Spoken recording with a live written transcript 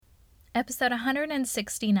Episode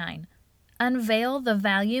 169, Unveil the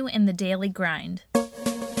Value in the Daily Grind.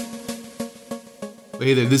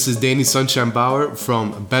 Hey there, this is Danny Sunshine Bauer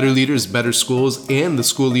from Better Leaders, Better Schools, and the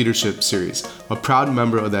School Leadership Series, a proud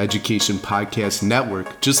member of the Education Podcast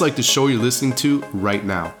Network, just like the show you're listening to right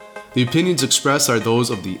now. The opinions expressed are those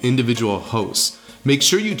of the individual hosts. Make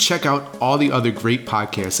sure you check out all the other great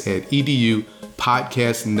podcasts at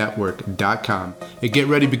edupodcastnetwork.com and get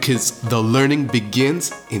ready because the learning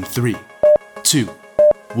begins in 3, 2,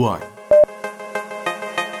 1.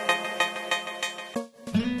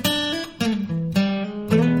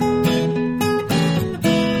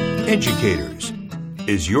 Educators,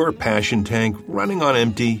 is your passion tank running on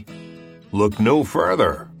empty? Look no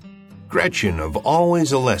further. Gretchen of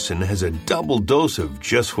Always a Lesson has a double dose of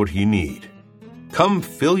just what you need. Come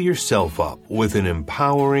fill yourself up with an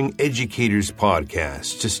empowering educators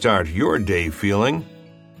podcast to start your day feeling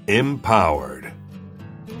empowered.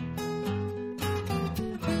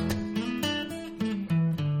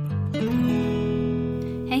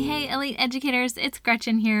 Hey, Elite Educators, it's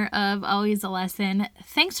Gretchen here of Always a Lesson.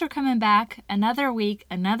 Thanks for coming back. Another week,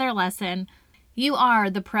 another lesson. You are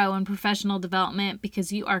the pro in professional development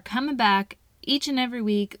because you are coming back each and every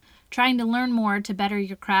week trying to learn more to better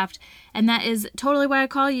your craft, and that is totally why I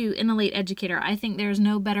call you an elite educator. I think there's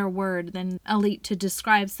no better word than elite to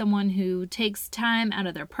describe someone who takes time out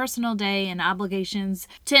of their personal day and obligations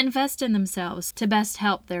to invest in themselves to best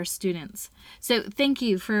help their students. So thank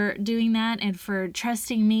you for doing that and for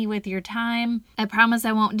trusting me with your time. I promise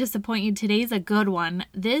I won't disappoint you. Today's a good one.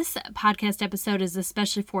 This podcast episode is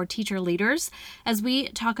especially for teacher leaders as we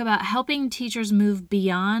talk about helping teachers move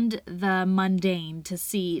beyond the mundane to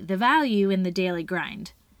see the value in the daily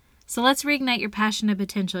grind. So let's reignite your passion and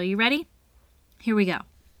potential. You ready? Here we go.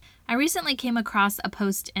 I recently came across a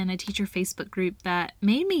post in a teacher Facebook group that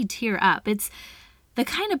made me tear up. It's the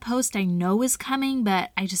kind of post I know is coming,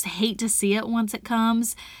 but I just hate to see it once it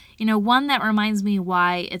comes. One that reminds me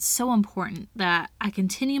why it's so important that I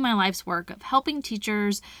continue my life's work of helping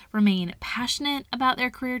teachers remain passionate about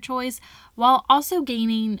their career choice while also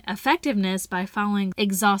gaining effectiveness by following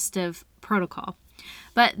exhaustive protocol.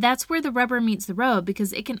 But that's where the rubber meets the road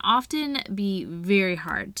because it can often be very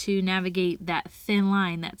hard to navigate that thin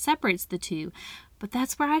line that separates the two. But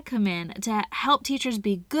that's where I come in to help teachers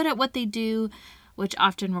be good at what they do, which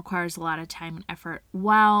often requires a lot of time and effort,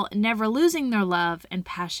 while never losing their love and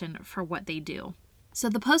passion for what they do. So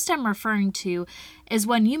the post I'm referring to is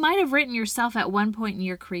one you might have written yourself at one point in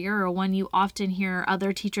your career or one you often hear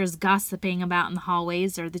other teachers gossiping about in the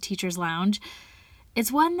hallways or the teacher's lounge. It's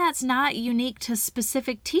one that's not unique to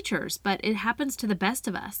specific teachers, but it happens to the best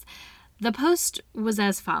of us. The post was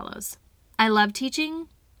as follows. I love teaching,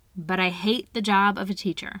 but I hate the job of a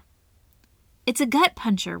teacher. It's a gut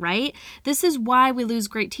puncher, right? This is why we lose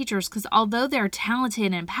great teachers, because although they're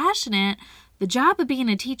talented and passionate, the job of being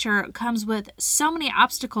a teacher comes with so many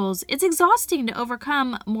obstacles, it's exhausting to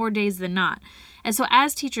overcome more days than not. And so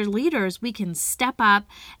as teacher leaders, we can step up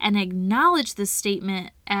and acknowledge this statement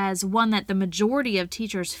as one that the majority of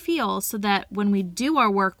teachers feel so that when we do our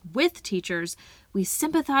work with teachers, we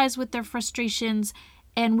sympathize with their frustrations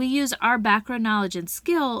and we use our background knowledge and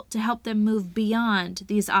skill to help them move beyond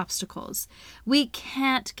these obstacles. We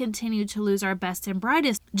can't continue to lose our best and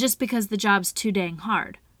brightest just because the job's too dang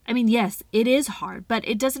hard. I mean, yes, it is hard, but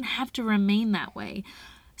it doesn't have to remain that way.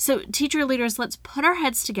 So teacher leaders, let's put our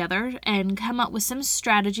heads together and come up with some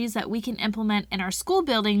strategies that we can implement in our school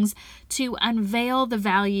buildings to unveil the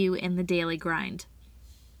value in the daily grind.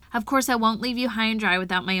 Of course, I won't leave you high and dry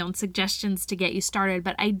without my own suggestions to get you started,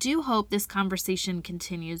 but I do hope this conversation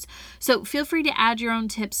continues. So feel free to add your own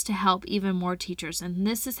tips to help even more teachers, and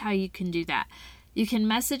this is how you can do that. You can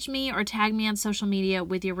message me or tag me on social media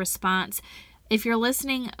with your response. If you're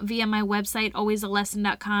listening via my website,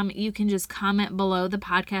 alwaysalesson.com, you can just comment below the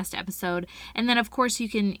podcast episode. And then, of course, you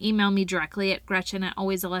can email me directly at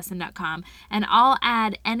gretchen@alwaysalesson.com. And I'll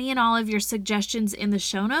add any and all of your suggestions in the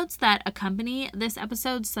show notes that accompany this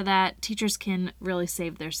episode so that teachers can really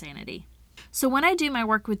save their sanity. So when I do my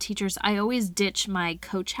work with teachers, I always ditch my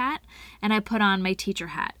coach hat and I put on my teacher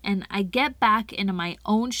hat. And I get back into my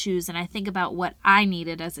own shoes and I think about what I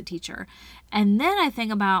needed as a teacher. And then I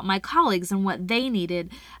think about my colleagues and what they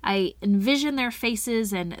needed. I envision their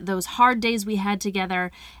faces and those hard days we had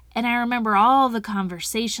together. And I remember all the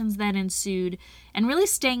conversations that ensued. And really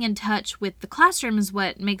staying in touch with the classroom is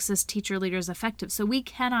what makes us teacher leaders effective. So we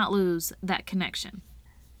cannot lose that connection.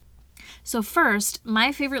 So first,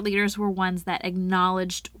 my favorite leaders were ones that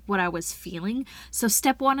acknowledged what I was feeling. So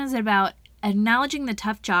step one is about acknowledging the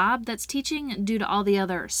tough job that's teaching due to all the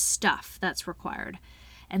other stuff that's required.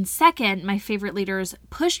 And second, my favorite leaders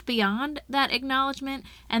pushed beyond that acknowledgement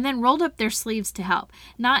and then rolled up their sleeves to help.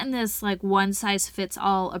 Not in this like one size fits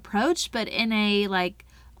all approach, but in a like,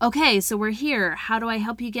 okay, so we're here. How do I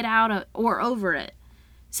help you get out of or over it?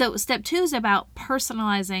 So step 2 is about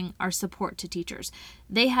personalizing our support to teachers.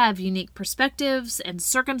 They have unique perspectives and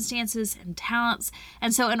circumstances and talents.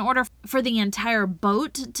 And so in order for the entire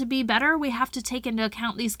boat to be better, we have to take into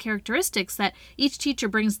account these characteristics that each teacher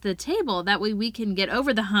brings to the table. That way we can get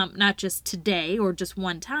over the hump, not just today or just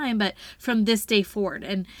one time, but from this day forward.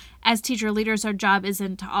 And as teacher leaders, our job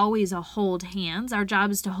isn't to always hold hands. Our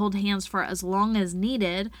job is to hold hands for as long as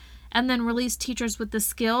needed, and then release teachers with the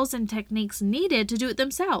skills and techniques needed to do it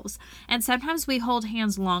themselves. And sometimes we hold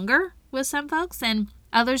hands longer with some folks, and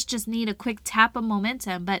others just need a quick tap of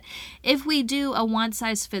momentum. But if we do a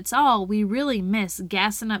one-size-fits-all, we really miss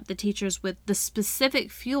gassing up the teachers with the specific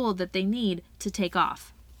fuel that they need to take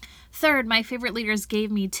off. Third, my favorite leaders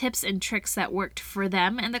gave me tips and tricks that worked for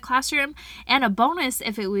them in the classroom, and a bonus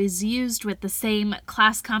if it was used with the same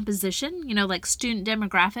class composition, like student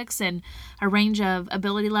demographics and a range of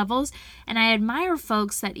ability levels. And I admire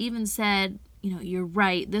folks that even said, you're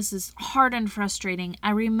right, this is hard and frustrating.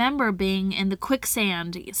 I remember being in the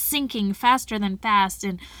quicksand, sinking faster than fast,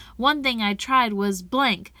 and one thing I tried was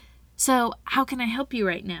blank. So how can I help you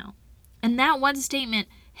right now? And that one statement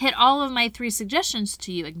hit all of my 3 suggestions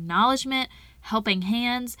to you: acknowledgement, helping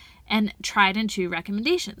hands, and tried and true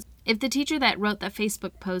recommendations. If the teacher that wrote that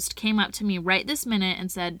Facebook post came up to me right this minute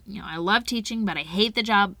and said, I love teaching, but I hate the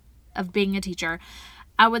job of being a teacher,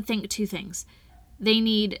 I would think 2 things. They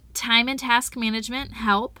need time and task management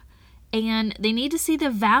help, and they need to see the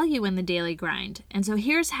value in the daily grind. And so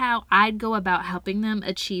here's how I'd go about helping them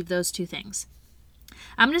achieve those 2 things.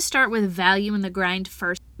 I'm going to start with value in the grind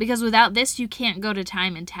first, because without this, you can't go to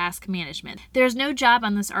time and task management. There's no job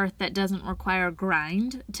on this earth that doesn't require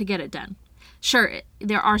grind to get it done. Sure,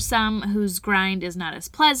 there are some whose grind is not as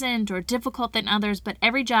pleasant or difficult than others, but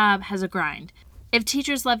every job has a grind. If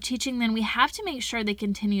teachers love teaching, then we have to make sure they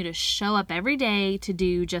continue to show up every day to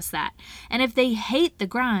do just that. And if they hate the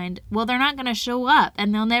grind, well, they're not going to show up,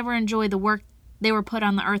 and they'll never enjoy the work they were put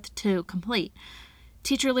on the earth to complete.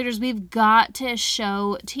 Teacher leaders, we've got to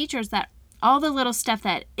show teachers that all the little stuff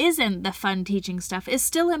that isn't the fun teaching stuff is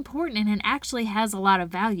still important and actually has a lot of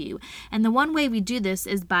value. And the one way we do this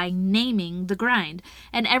is by naming the grind.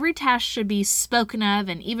 And every task should be spoken of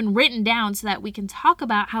and even written down so that we can talk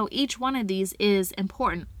about how each one of these is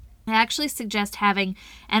important. I actually suggest having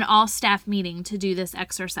an all-staff meeting to do this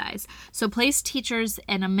exercise. So place teachers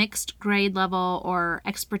in a mixed grade level or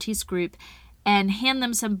expertise group and hand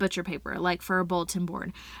them some butcher paper, like for a bulletin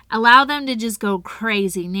board. Allow them to just go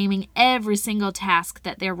crazy, naming every single task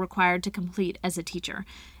that they're required to complete as a teacher.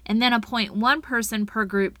 And then appoint 1 person per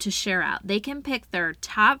group to share out. They can pick their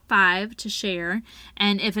top 5 to share,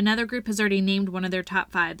 and if another group has already named one of their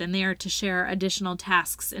top 5, then they are to share additional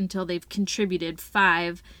tasks until they've contributed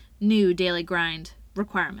 5 new daily grind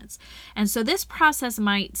requirements. And so this process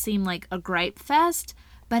might seem like a gripe fest,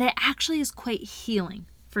 but it actually is quite healing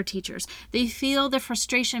for teachers. They feel the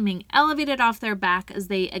frustration being elevated off their back as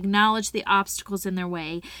they acknowledge the obstacles in their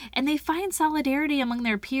way, and they find solidarity among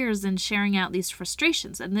their peers in sharing out these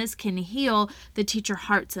frustrations, and this can heal the teacher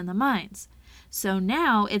hearts and the minds. So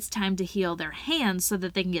now it's time to heal their hands so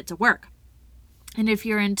that they can get to work. And if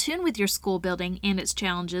you're in tune with your school building and its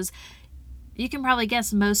challenges, you can probably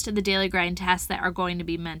guess most of the daily grind tasks that are going to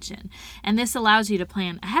be mentioned. And this allows you to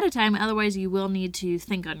plan ahead of time, otherwise you will need to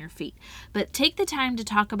think on your feet. But take the time to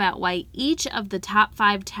talk about why each of the top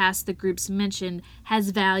 5 tasks the groups mentioned has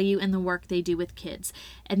value in the work they do with kids.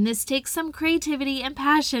 And this takes some creativity and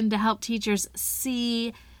passion to help teachers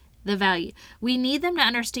see the value. We need them to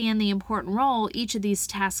understand the important role each of these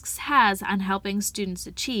tasks has on helping students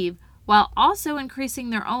achieve, while also increasing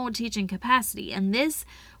their own teaching capacity. And this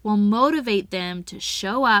will motivate them to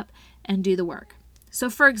show up and do the work. So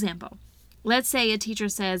for example, let's say a teacher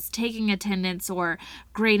says taking attendance or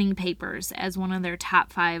grading papers as one of their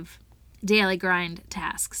top 5 daily grind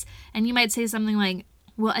tasks. And you might say something like,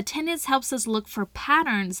 well, attendance helps us look for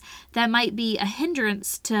patterns that might be a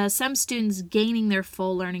hindrance to some students gaining their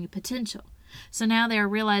full learning potential. So now they're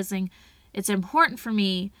realizing it's important for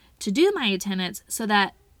me to do my attendance so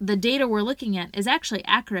that the data we're looking at is actually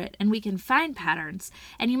accurate and we can find patterns.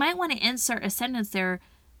 And you might want to insert a sentence there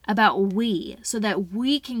about we, so that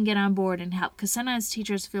we can get on board and help. Because sometimes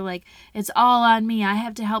teachers feel like it's all on me. I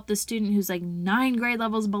have to help the student who's like 9 grade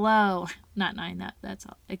levels below. Not 9, that's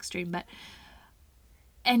extreme, but...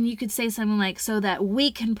 And you could say something like, so that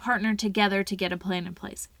we can partner together to get a plan in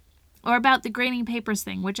place. Or about the grading papers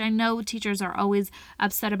thing, which I know teachers are always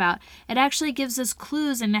upset about. It actually gives us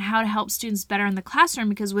clues into how to help students better in the classroom,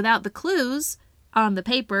 because without the clues on the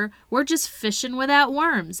paper, we're just fishing without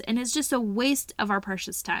worms, and it's just a waste of our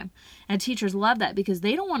precious time. And teachers love that because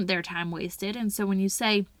they don't want their time wasted. And so when you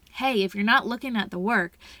say, hey, if you're not looking at the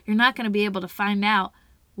work, you're not going to be able to find out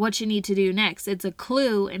what you need to do next. It's a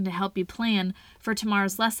clue and to help you plan for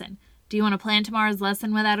tomorrow's lesson. Do you want to plan tomorrow's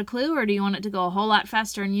lesson without a clue, or do you want it to go a whole lot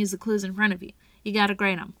faster and use the clues in front of you? You got to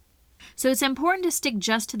grade them. So it's important to stick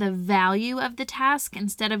just to the value of the task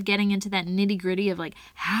instead of getting into that nitty-gritty of like,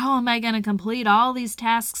 how am I going to complete all these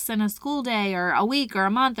tasks in a school day or a week or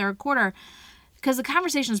a month or a quarter? Because the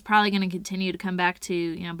conversation is probably going to continue to come back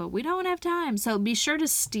to, but we don't have time. So be sure to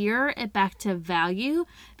steer it back to value,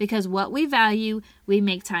 because what we value, we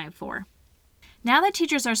make time for. Now that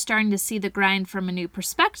teachers are starting to see the grind from a new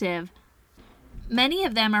perspective, many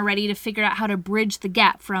of them are ready to figure out how to bridge the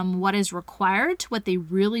gap from what is required to what they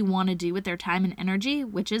really want to do with their time and energy,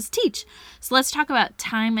 which is teach. So let's talk about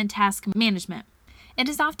time and task management. It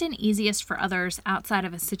is often easiest for others outside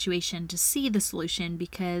of a situation to see the solution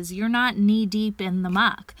because you're not knee-deep in the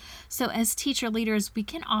muck. So as teacher leaders, we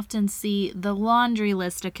can often see the laundry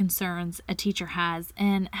list of concerns a teacher has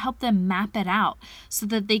and help them map it out so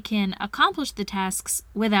that they can accomplish the tasks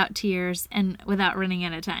without tears and without running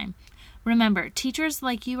out of time. Remember, teachers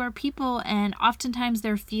like you are people, and oftentimes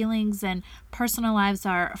their feelings and personal lives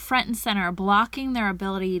are front and center, blocking their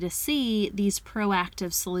ability to see these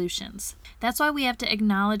proactive solutions. That's why we have to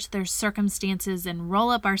acknowledge their circumstances and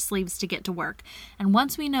roll up our sleeves to get to work. And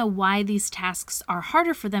once we know why these tasks are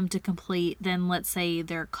harder for them to complete than, let's say,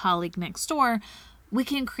 their colleague next door, we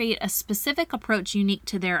can create a specific approach unique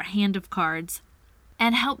to their hand of cards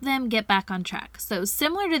and help them get back on track. So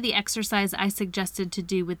similar to the exercise I suggested to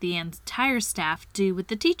do with the entire staff, do with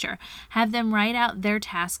the teacher. Have them write out their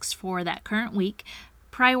tasks for that current week,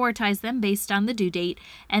 prioritize them based on the due date,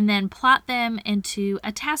 and then plot them into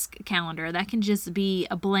a task calendar. That can just be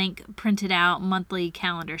a blank printed out monthly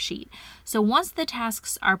calendar sheet. So once the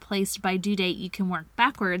tasks are placed by due date, you can work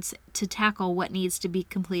backwards to tackle what needs to be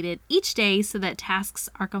completed each day so that tasks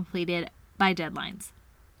are completed by deadlines.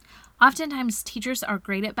 Oftentimes, teachers are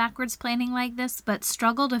great at backwards planning like this, but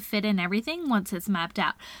struggle to fit in everything once it's mapped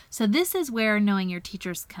out. So this is where knowing your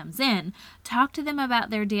teachers comes in. Talk to them about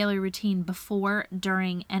their daily routine before,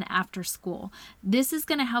 during, and after school. This is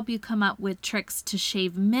going to help you come up with tricks to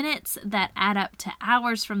shave minutes that add up to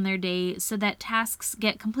hours from their day so that tasks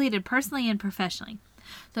get completed personally and professionally.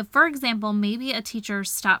 So for example, maybe a teacher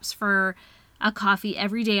stops for a coffee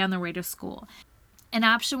every day on their way to school. An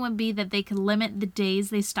option would be that they could limit the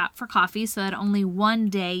days they stop for coffee so that only one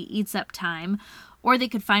day eats up time, or they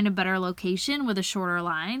could find a better location with a shorter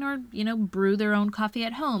line, or, brew their own coffee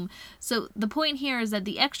at home. So the point here is that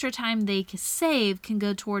the extra time they save can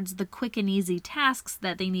go towards the quick and easy tasks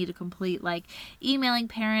that they need to complete, like emailing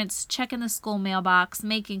parents, checking the school mailbox,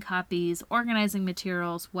 making copies, organizing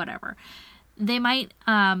materials, whatever. They might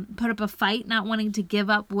put up a fight not wanting to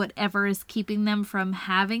give up whatever is keeping them from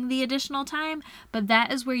having the additional time, but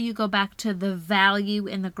that is where you go back to the value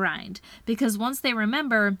in the grind. Because once they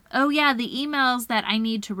remember, oh yeah, the emails that I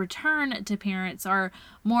need to return to parents are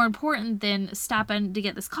more important than stopping to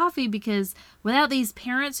get this coffee, because without these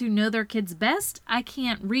parents who know their kids best, I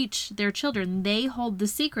can't reach their children. They hold the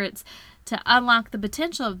secrets to unlock the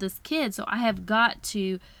potential of this kid, so I have got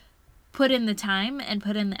to put in the time and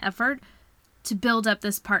put in the effort to build up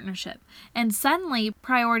this partnership. And suddenly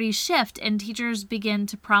priorities shift and teachers begin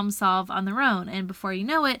to problem solve on their own. And before you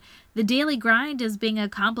know it, the daily grind is being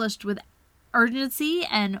accomplished with urgency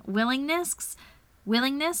and willingness.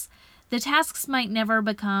 The tasks might never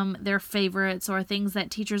become their favorites or things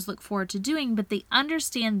that teachers look forward to doing, but they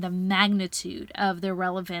understand the magnitude of their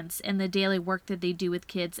relevance in the daily work that they do with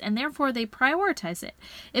kids, and therefore they prioritize it.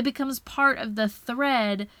 It becomes part of the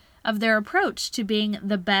thread of their approach to being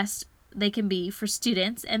the best they can be for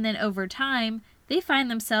students, and then over time they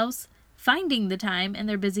find themselves finding the time in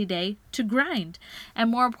their busy day to grind.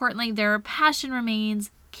 And more importantly, their passion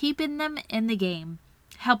remains keeping them in the game,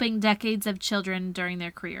 helping decades of children during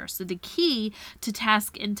their career. So the key to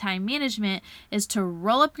task and time management is to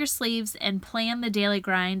roll up your sleeves and plan the daily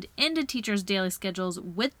grind into teachers' daily schedules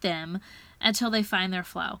with them until they find their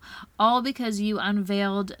flow, all because you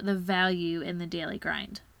unveiled the value in the daily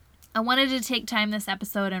grind. I wanted to take time this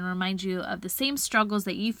episode and remind you of the same struggles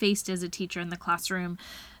that you faced as a teacher in the classroom,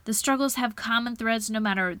 The struggles have common threads no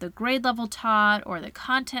matter the grade level taught or the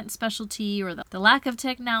content specialty or the lack of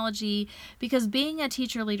technology, because being a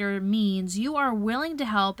teacher leader means you are willing to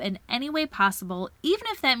help in any way possible, even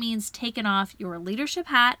if that means taking off your leadership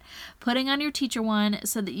hat, putting on your teacher one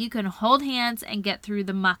so that you can hold hands and get through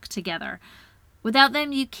the muck together. Without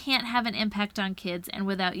them, you can't have an impact on kids, and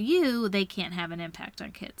without you, they can't have an impact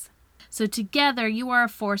on kids. So together, you are a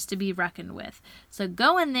force to be reckoned with. So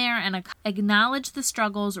go in there and acknowledge the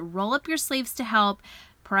struggles, roll up your sleeves to help,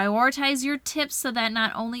 prioritize your tips so that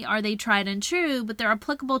not only are they tried and true, but they're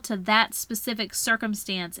applicable to that specific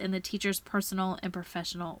circumstance in the teacher's personal and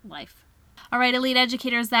professional life. All right, Elite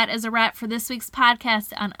Educators, that is a wrap for this week's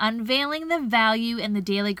podcast on unveiling the value in the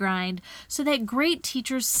daily grind so that great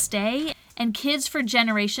teachers stay and kids for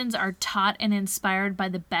generations are taught and inspired by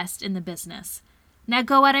the best in the business. Now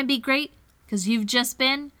go out and be great, because you've just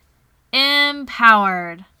been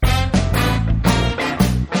empowered.